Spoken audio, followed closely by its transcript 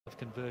of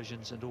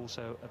conversions and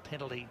also a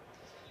penalty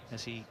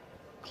as he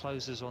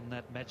closes on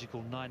that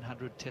magical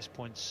 900 test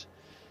points.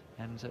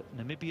 And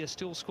Namibia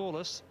still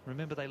scoreless.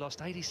 Remember, they lost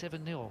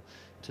 87-0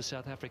 to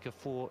South Africa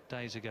 4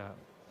 days ago.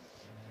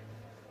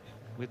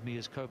 With me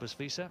is Cobus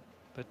Wiese,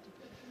 but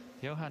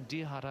Johan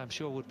Dierhard, I'm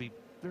sure, would be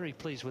very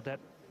pleased with that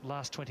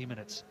last 20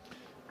 minutes.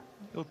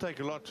 He'll take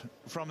a lot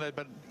from that,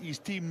 but his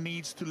team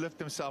needs to lift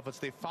themselves. It's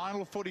their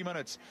final 40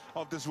 minutes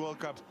of this World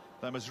Cup.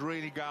 They must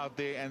really go out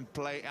there and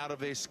play out of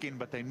their skin,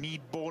 but they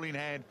need ball in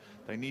hand.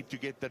 They need to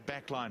get that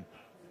back line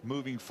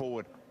moving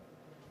forward.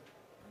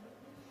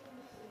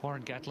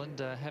 Warren Gatland,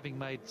 having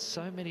made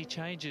so many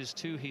changes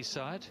to his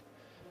side,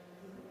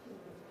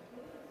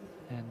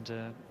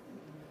 and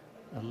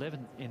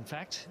 11 in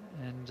fact,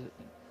 and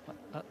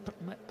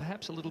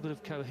perhaps a little bit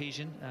of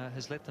cohesion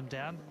has let them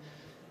down,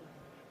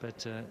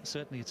 but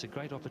certainly it's a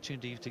great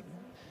opportunity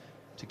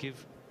to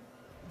give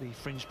the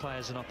fringe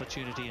players an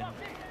opportunity. And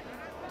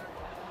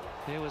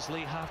there was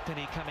Lee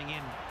Halfpenny coming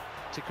in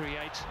to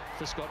create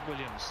for Scott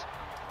Williams.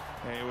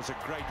 It was a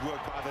great work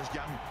by this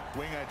young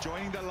winger,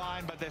 joining the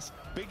line, but this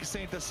big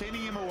centre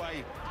sending him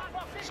away,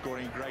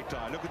 scoring great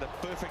time. Look at the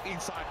perfect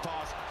inside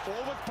pass,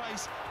 all with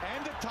pace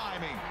and the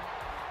timing.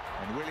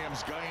 And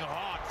Williams going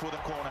hard for the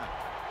corner.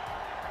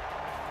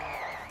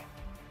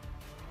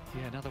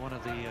 Yeah, another one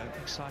of the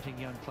exciting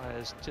young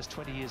players, just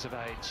 20 years of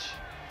age.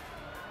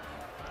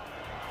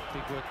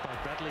 Big work by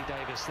Bradley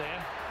Davis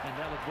there, and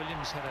Aled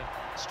Williams had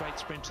a straight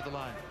sprint to the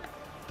line.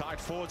 Tight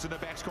forwards and the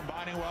backs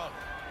combining well.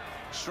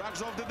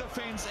 Shrugs off the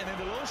defence, and in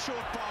the little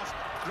short pass,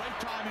 great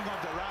timing of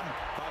the run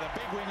by the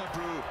big winger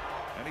Brew,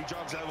 and he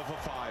jogs over for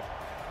 5.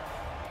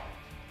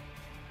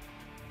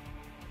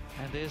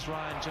 And there's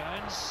Ryan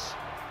Jones,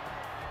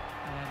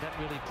 and that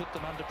really put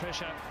them under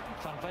pressure.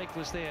 Van Wyk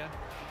was there,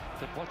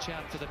 but watch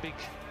out for the big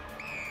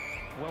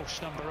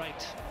Welsh number 8,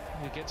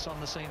 who gets on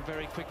the scene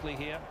very quickly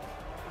here.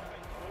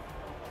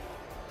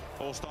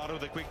 All started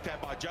with a quick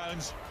tap by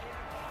Jones,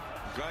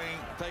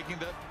 taking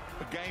the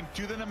game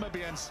to the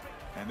Namibians.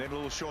 And then a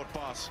little short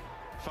pass.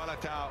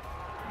 Falatau,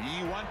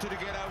 he wanted to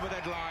get over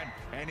that line,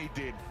 and he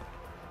did.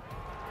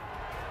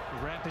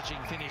 Rampaging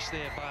finish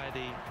there by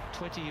the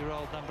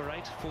 20-year-old number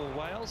 8 for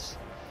Wales.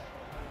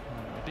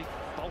 A big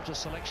bolter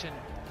selection,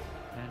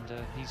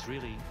 and he's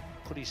really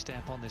put his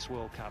stamp on this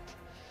World Cup.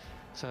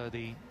 So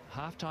the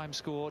half-time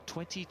score,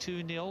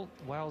 22-0.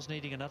 Wales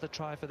needing another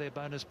try for their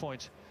bonus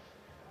point.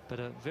 But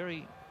a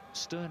very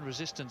stern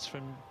resistance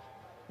from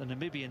the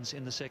Namibians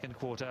in the second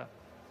quarter.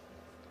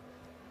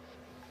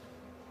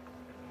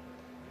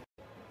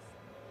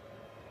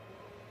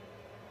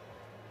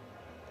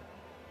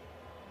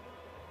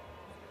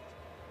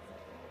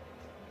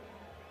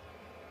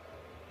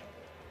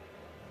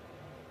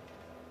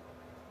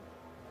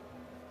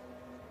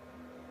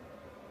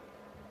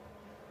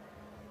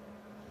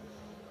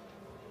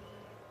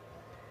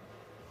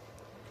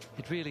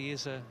 It really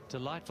is a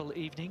delightful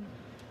evening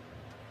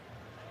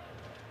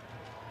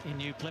in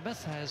New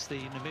Plymouth as the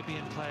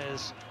Namibian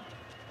players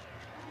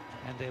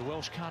and their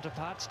Welsh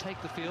counterparts take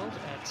the field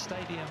at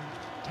Stadium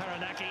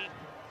Taranaki.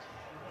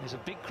 There's a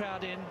big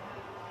crowd in,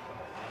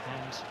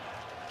 and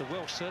the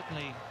Welsh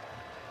certainly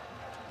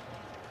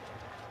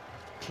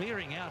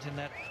clearing out in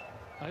that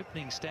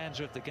opening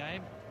stanza of the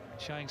game,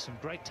 showing some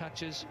great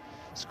touches,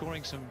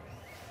 scoring some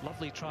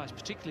lovely tries,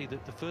 particularly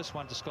the first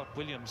one to Scott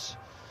Williams,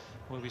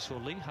 where we saw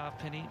Lee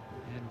Halfpenny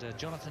and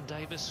Jonathan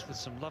Davis with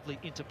some lovely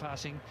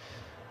interpassing.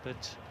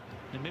 But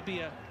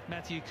Namibia,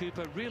 Matthew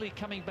Cooper really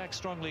coming back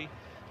strongly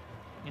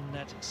in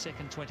that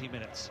second 20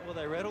 minutes. Well,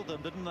 they rattled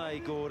them, didn't they,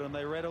 Gordon?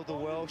 They rattled the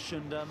Welsh,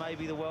 and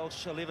maybe the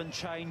Welsh 11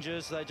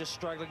 changes. They're just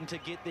struggling to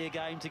get their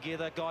game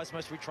together. Guys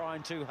must be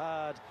trying too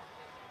hard.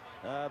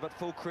 But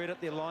full credit,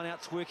 their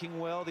line-out's working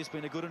well. There's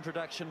been a good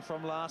introduction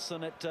from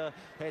Larson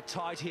at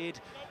tight head,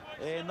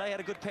 and they had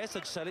a good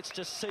passage, so let's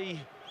just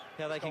see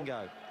how they can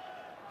go.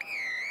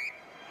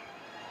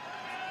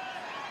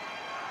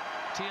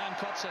 Tiaan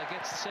Kotze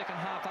gets the second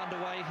half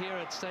underway here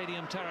at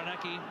Stadium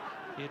Taranaki.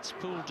 It's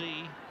Pool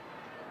D,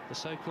 the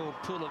so-called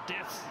pool of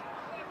death,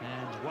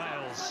 and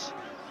Wales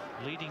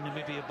leading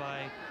Namibia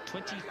by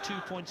 22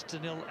 points to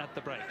 0 at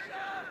the break.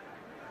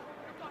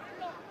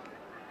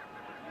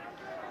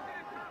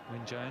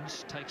 Wyn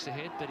Jones takes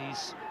ahead, but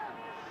he's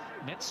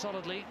met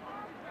solidly.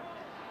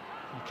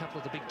 And a couple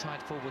of the big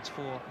tight forwards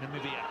for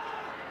Namibia.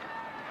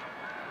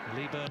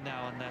 Leeburn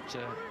now on that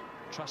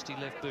trusty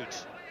left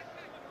boot.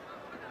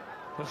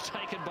 Well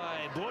taken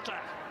by Botha.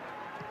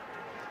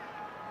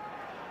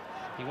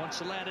 He wants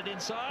to land it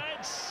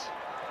inside.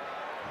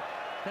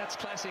 That's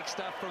classic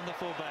stuff from the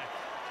fullback.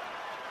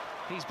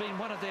 He's been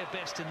one of their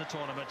best in the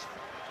tournament.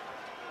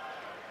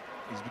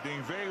 He's been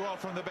doing very well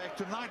from the back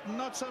tonight.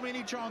 Not so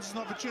many chances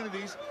and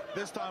opportunities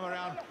this time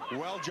around.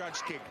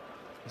 Well-judged kick.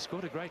 He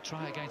scored a great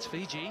try against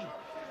Fiji.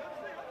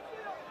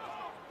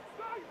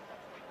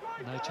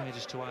 No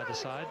changes to either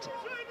side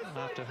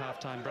after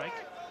half-time break.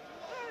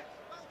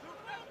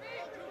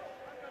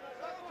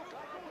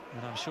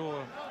 And I'm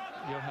sure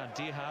Johan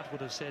Dierhard would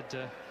have said,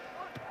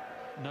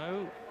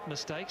 no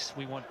mistakes,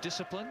 we want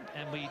discipline,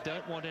 and we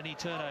don't want any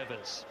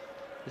turnovers.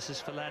 This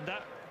is Philander.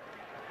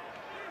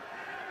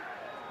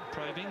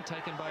 Probing,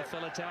 taken by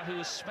Faletau, who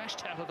was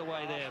smashed out of the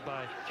way there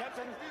by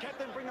Captain,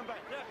 bring him back.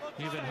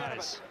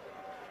 Juvenhuis.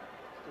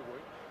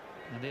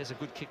 And there's a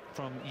good kick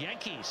from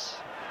Yankees.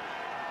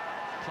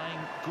 Playing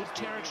good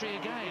territory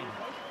again.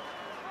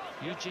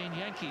 Eugene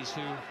Yankees,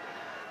 who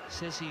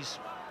says he's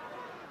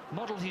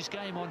modelled his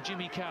game on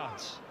Jimmy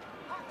Cowens.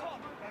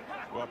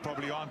 Well,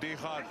 probably on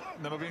Dechard,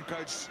 Namibian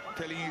coach,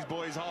 telling his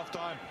boys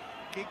half-time,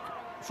 kick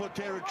for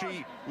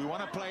territory. We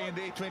want to play in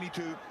their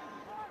 22.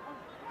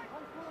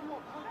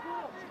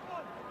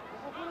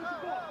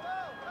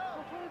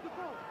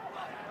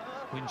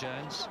 Wyn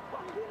Jones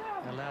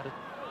allowed it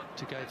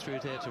to go through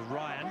there to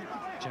Ryan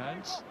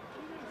Jones.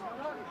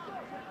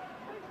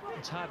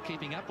 It's hard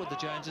keeping up with the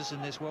Joneses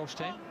in this Welsh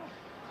team.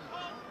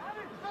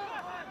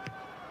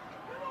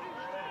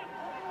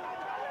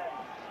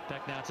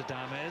 Back now to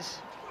Dames.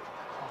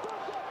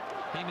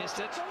 He missed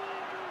it.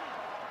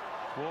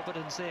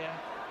 Warburton's there.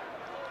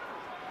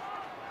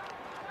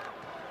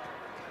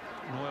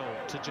 Noel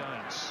to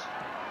Jones.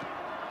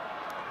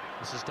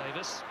 This is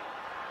Davis.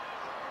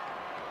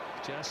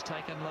 Just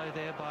taken low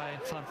there by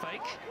Van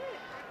Fake.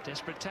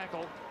 Desperate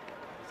tackle.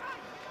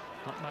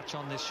 Not much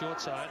on this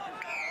short side.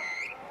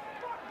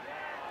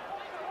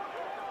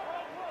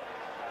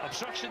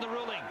 Obstruction the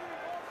ruling.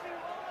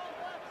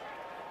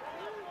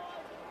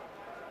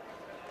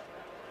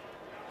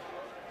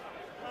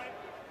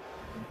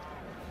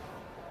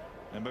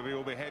 And maybe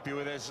we'll be happy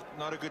with this.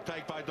 Not a good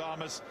take by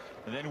Damas.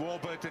 And then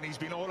Warburton, he's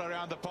been all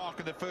around the park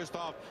in the first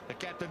half. The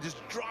captain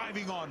just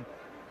driving on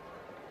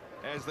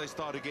as they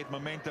start to get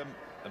momentum.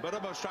 A bit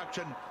of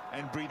obstruction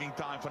and breathing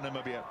time for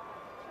Namibia.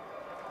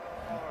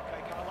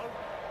 Okay, Carlo.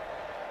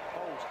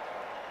 Hold.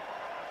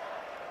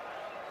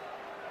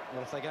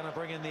 Well, if they're going to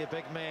bring in their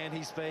big man,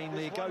 he's been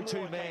the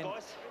go-to man,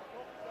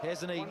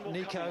 hasn't he,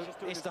 Nico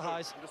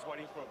Esterhuis?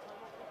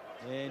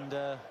 And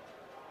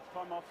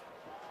Time off.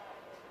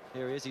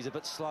 there he is. He's a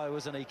bit slow,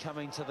 isn't he,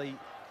 coming to the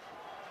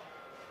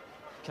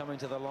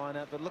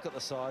lineup? But look at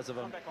the size of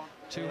him.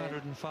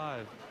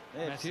 205.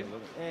 Matthew.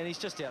 And he's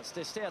just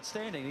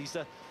outstanding. He's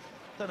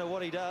don't know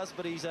what he does,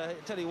 but he's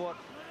tell you what,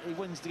 he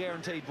wins the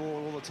guaranteed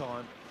ball all the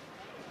time.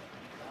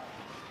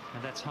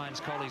 And that's Heinz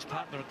Colley's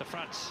partner at the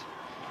front.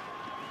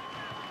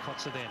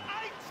 Kotzer then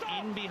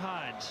in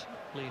behind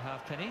Lee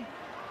Halfpenny,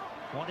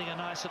 wanting a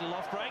nice little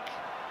off break.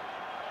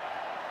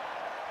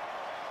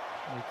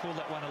 We call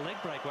that one a leg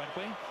break, won't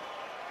we?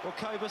 Well,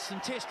 Cobus, in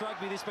Test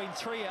rugby, there's been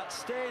 3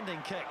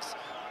 outstanding kicks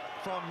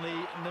from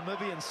the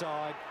Namibian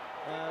side,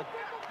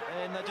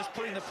 and they're just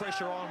putting the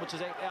pressure on, which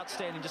is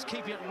outstanding, just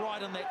keeping it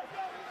right in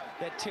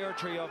that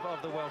territory of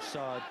the Welsh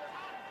side.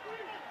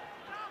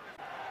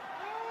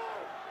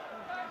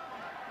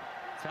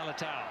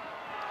 Faletau.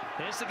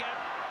 There's the gap.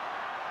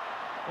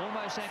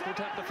 Almost ankle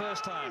tap the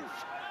first time.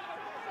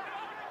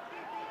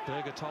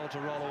 Berger told to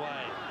roll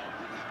away.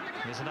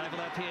 There's an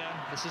overlap here.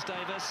 This is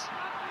Davis.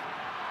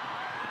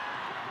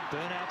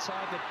 Burn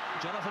outside, but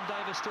Jonathan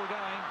Davis still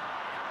going.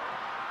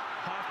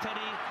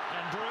 Halfpenny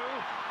and Brew.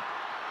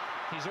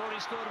 He's already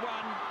scored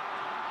one.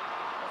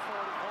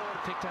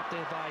 Picked up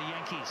there by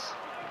Yankees.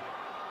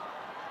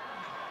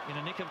 In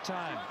a nick of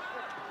time.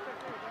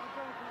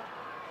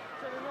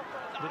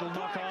 Little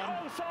knock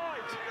on.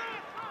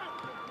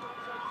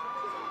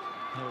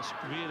 No, it's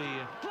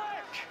really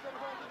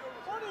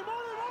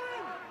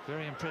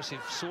very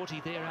impressive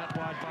sortie there out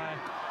wide by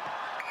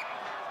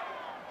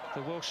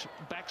the Welsh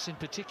backs in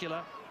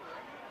particular.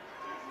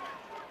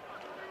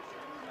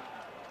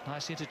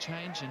 Nice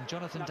interchange, and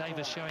Jonathan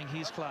Davis showing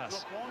his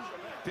class.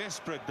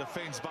 Desperate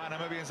defence by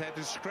Namibians, had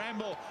to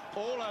scramble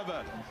all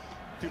over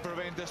to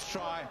prevent this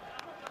try.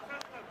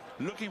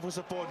 Looking for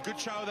support, good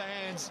show of the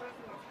hands.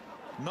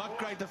 Not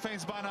great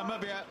defence by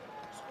Namibia.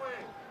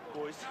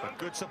 A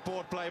good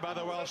support play by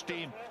the Welsh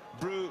team.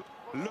 Brew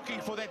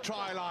looking for that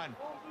try line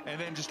and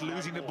then just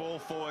losing the ball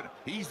forward.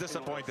 He's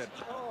disappointed.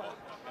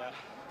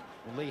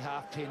 Lee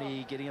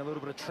Halfpenny getting a little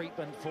bit of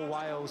treatment for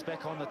Wales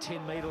back on the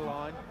 10-metre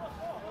line.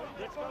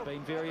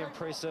 Been very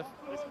impressive.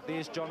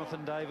 There's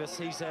Jonathan Davis.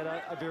 He's had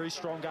a very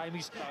strong game.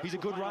 He's a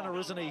good runner,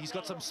 isn't he? He's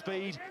got some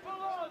speed.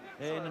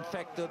 And in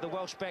fact, the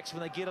Welsh backs,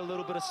 when they get a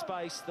little bit of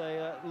space, they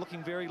are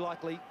looking very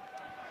likely.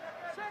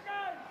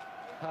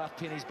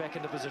 Halfpenny's back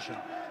into position.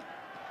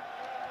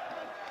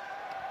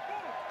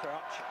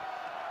 Crouch.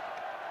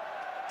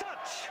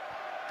 Touch.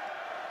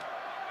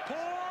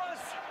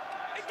 Pause.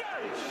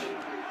 Engage.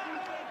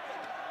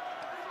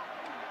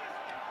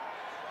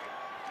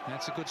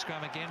 That's a good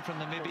scrum again from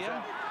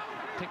Namibia.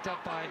 Picked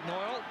up by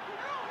Noel.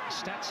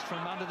 Stats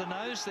from under the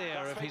nose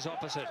there of his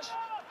opposite.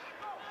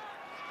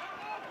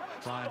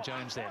 Brian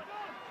Jones there.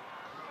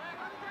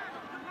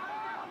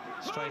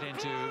 Straight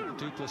into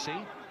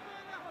Duplessis.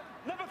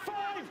 Number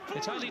 5.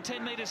 It's only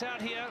 10 metres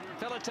out here.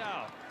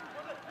 Faletau.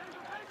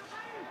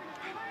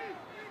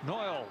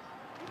 Noel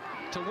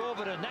to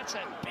Warburton. That's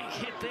a big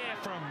hit there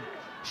from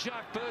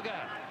Jacques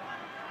Berger.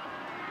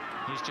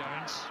 Here's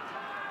Jones.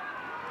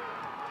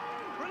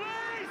 Release.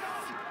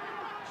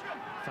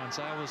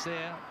 Franzau was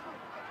there.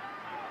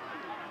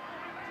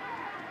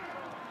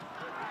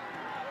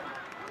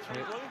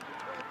 We're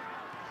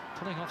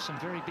pulling off some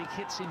very big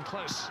hits in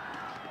close.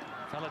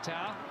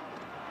 Faletau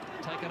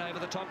taken over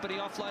the top, but he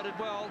offloaded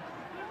well.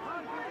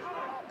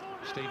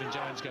 Stephen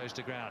Jones goes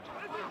to ground.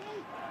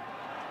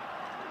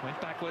 Went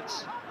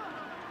backwards.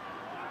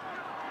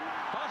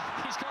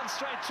 Oh, he's gone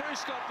straight through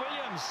Scott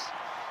Williams.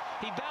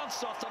 He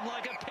bounced off them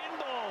like a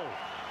pinball.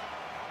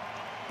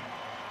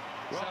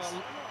 Well,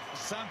 So,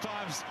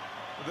 sometimes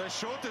the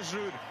shortest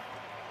route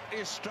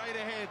is straight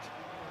ahead,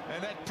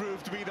 and that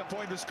proved to be the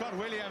point with Scott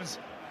Williams.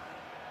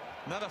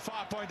 Another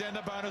 5-point and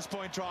a bonus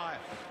point try.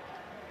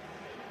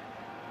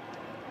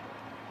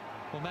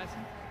 well,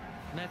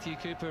 Matthew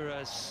Cooper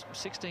has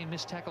 16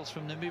 missed tackles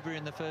from Namibia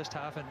in the first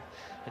half, and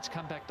it's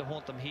come back to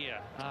haunt them here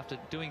after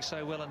doing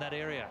so well in that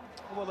area.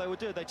 Well, they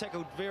did. They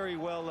tackled very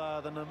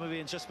well, the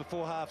Namibians, just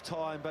before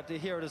half-time, but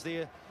here it is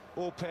there,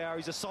 all power.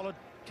 He's a solid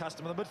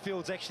customer. The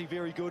midfield's actually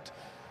very good.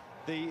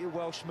 The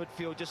Welsh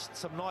midfield, just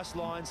some nice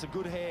lines, some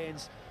good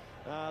hands.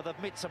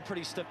 They've met some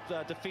pretty stiff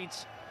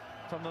defence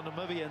from the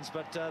Namibians,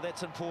 but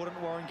that's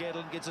important. Warren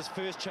Gatland gets his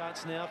first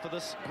chance now for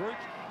this group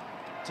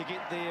to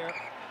get their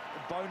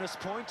bonus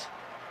point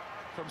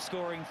from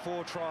scoring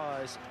 4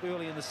 tries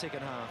early in the second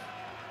half.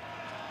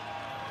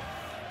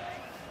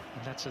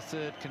 And that's a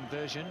third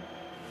conversion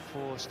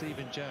for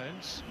Stephen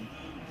Jones.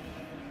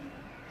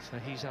 So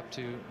he's up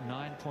to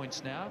 9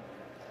 points now.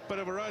 Bit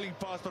of a rolling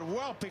pass, but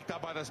well picked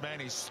up by this man.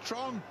 He's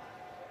strong,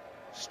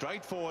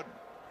 straightforward,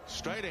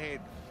 straight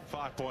ahead.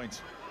 5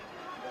 points.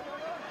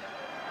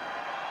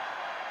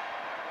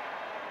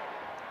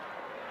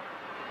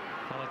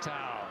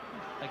 Faletau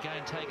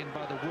again taken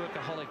by the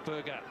workaholic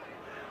Burger.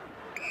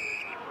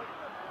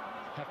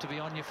 Have to be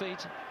on your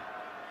feet.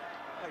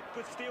 Hey,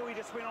 good steal, he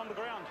just went on the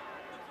ground.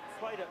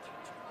 Played it.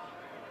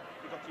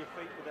 You got to your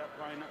feet without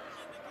throwing it.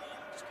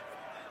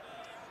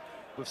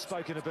 We've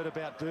spoken a bit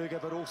about Burger,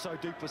 but also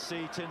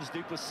Duplessis, Tins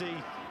Duplessis,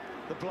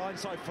 the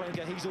blindside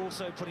flanker. He's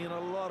also putting in a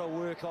lot of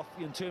work off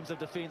in terms of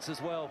defence as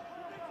well.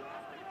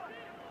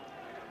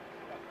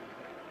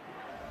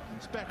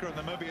 Spacker of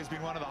Namibia has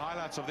been one of the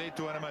highlights of their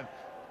tournament,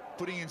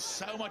 putting in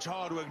so much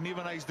hard work.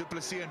 Nivenase,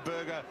 Duplessis and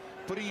Burger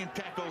putting in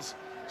tackles,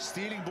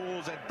 stealing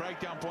balls at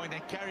breakdown point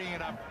and carrying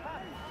it up.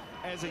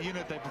 As a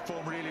unit, they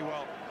perform really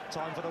well.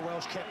 Time for the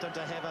Welsh captain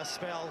to have a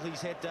spell.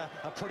 He's had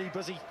a pretty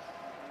busy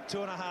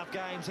 2.5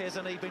 games,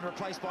 hasn't he? Been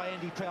replaced by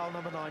Andy Powell,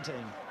 number 19.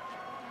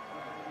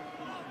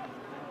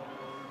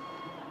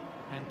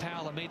 And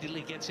Powell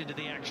immediately gets into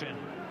the action.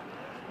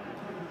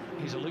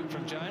 He's a loop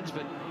from Jones,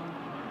 but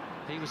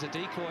he was a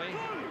decoy.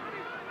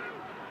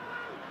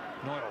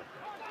 Noyle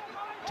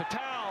to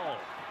Powell.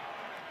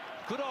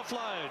 Good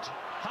offload.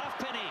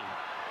 Halfpenny.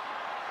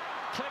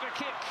 Clever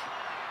kick.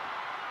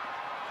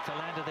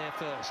 Philander there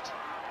first.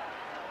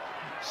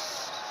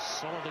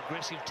 Solid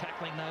aggressive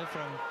tackling though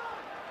from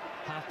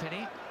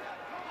Halfpenny.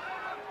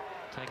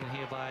 Taken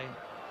here by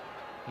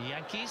the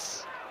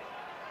Yankees.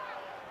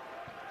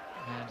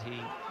 And he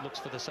looks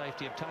for the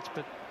safety of touch,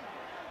 but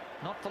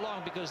not for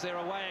long because they're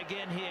away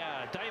again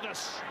here.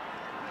 Davis.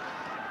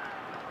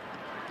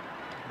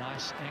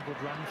 Nice angled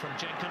run from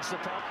Jenkins, the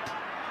prop.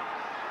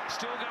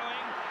 Still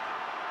going.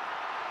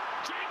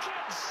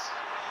 Jenkins!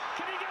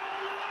 Can he go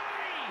all the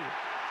way?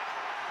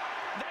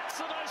 That's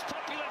the most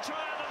popular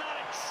try of the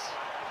night.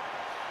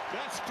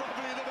 That's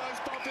probably the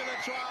most popular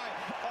try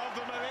of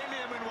the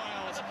millennium in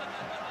Wales.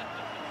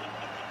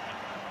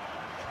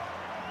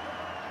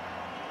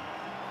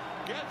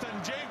 Gethin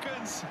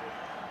Jenkins.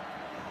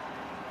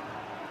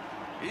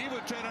 He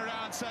would turn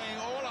around saying,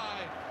 all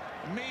I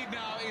need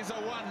now is a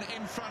 1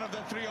 in front of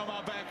the 3 on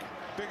my back,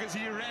 because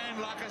he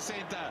ran like a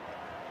centre.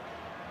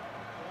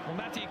 Well,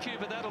 Matthew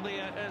Cooper, that'll be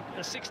a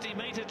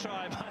 60-metre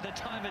try by the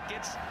time it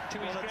gets to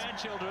his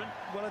grandchildren.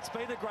 Well, it's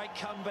been a great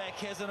comeback,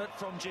 hasn't it,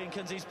 from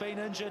Jenkins? He's been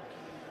injured,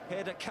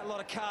 had a lot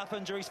of calf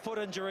injuries, foot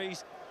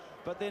injuries,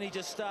 but then he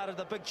just started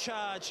the big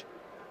charge.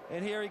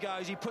 And here he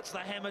goes, he puts the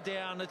hammer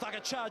down. It's like a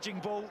charging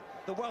bull.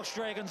 The Welsh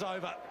Dragons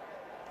over.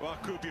 Well,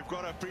 Coop, you've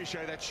got to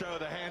appreciate that show of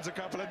the hands a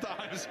couple of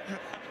times.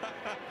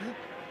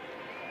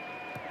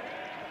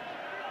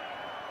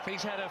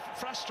 He's had a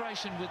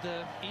frustration with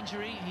the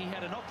injury. He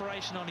had an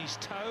operation on his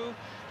toe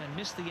and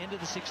missed the end of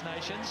the Six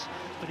Nations,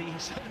 but he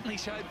certainly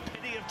showed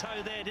plenty of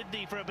toe there, didn't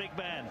he, for a big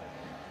man?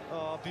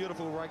 Oh,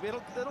 beautiful rugby.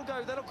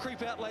 That'll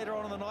creep out later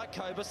on in the night,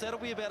 Cobus. That'll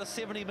be about a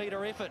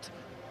 70-metre effort.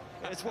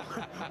 It's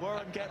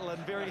Warren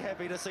Gatland very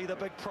happy to see the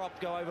big prop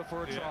go over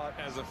for a try.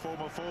 As a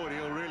former forward,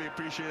 he'll really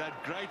appreciate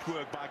that. Great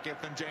work by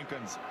Captain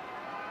Jenkins.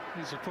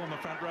 He's a former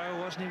front row,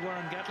 wasn't he,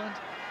 Warren Gatland?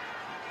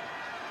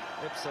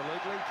 Absolutely.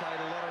 Played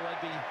a lot of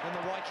rugby in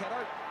the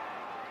Waikato.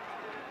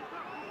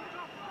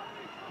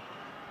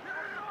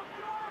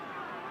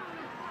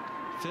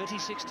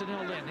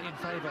 $36-0 then in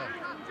favour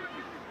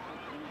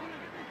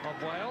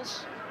of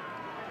Wales.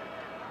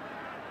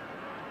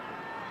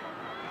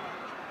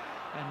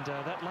 And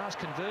that last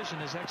conversion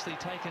has actually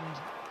taken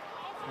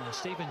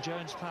Stephen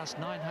Jones past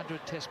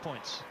 900 test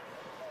points.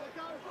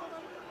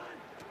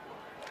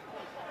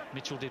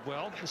 Mitchell did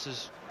well. This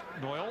is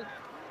Noyle,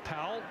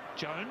 Powell,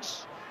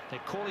 Jones. They're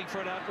calling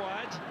for it out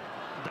wide.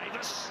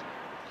 Davis.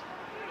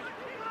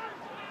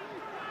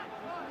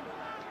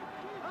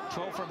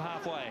 12 from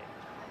halfway.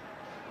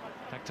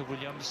 Back to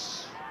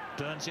Williams.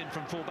 Burns in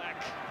from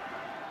fullback.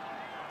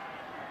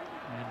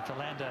 And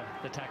Philander,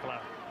 the tackler.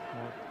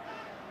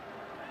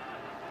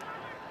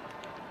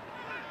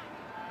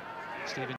 Stephen